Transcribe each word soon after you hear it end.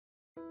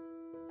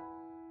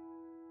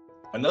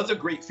Another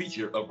great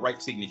feature of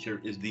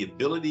RightSignature is the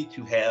ability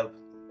to have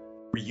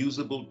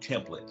reusable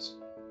templates.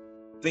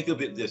 Think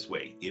of it this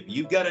way. If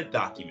you've got a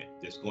document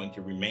that's going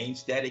to remain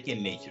static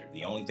in nature,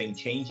 the only thing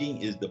changing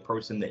is the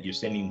person that you're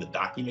sending the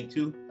document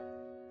to,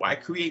 why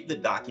create the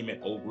document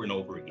over and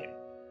over again?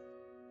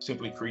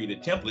 Simply create a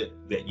template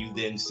that you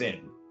then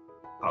send.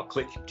 I'll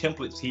click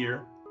templates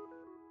here,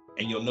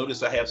 and you'll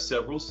notice I have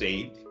several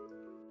saved.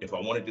 If I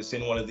wanted to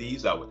send one of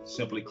these, I would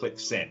simply click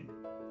send.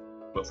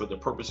 But for the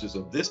purposes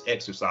of this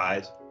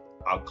exercise,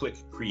 I'll click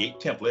create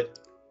template.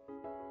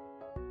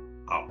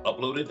 I'll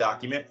upload a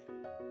document.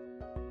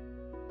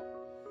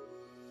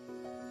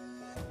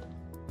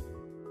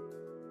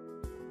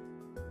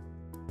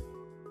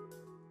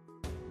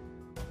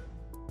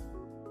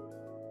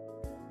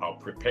 I'll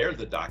prepare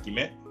the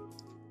document.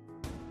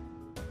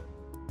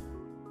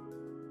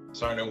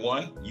 Signer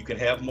 1, you can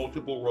have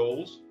multiple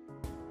roles.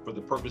 For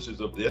the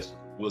purposes of this,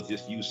 we'll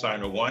just use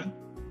Signer 1.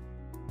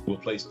 We'll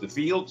place the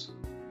fields.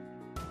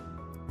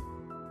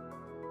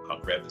 I'll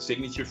grab the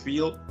signature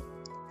field,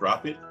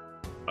 drop it.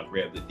 I'll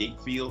grab the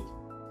date field,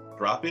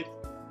 drop it.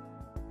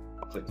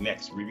 I'll click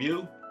next,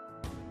 review.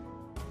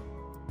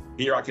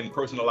 Here I can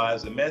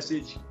personalize the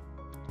message.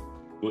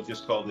 We'll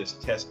just call this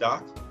test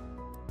doc.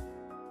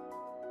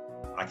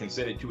 I can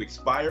set it to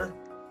expire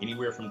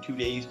anywhere from 2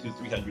 days to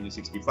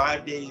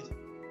 365 days.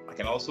 I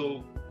can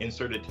also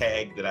insert a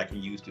tag that I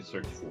can use to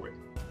search for it.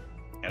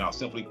 And I'll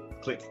simply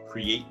click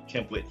create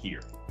template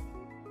here.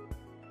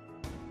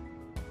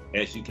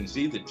 As you can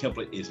see, the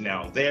template is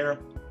now there.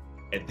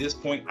 At this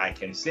point, I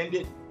can send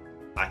it,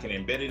 I can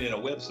embed it in a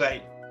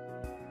website,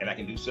 and I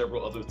can do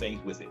several other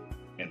things with it.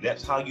 And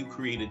that's how you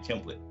create a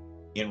template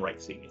in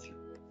RightSignature.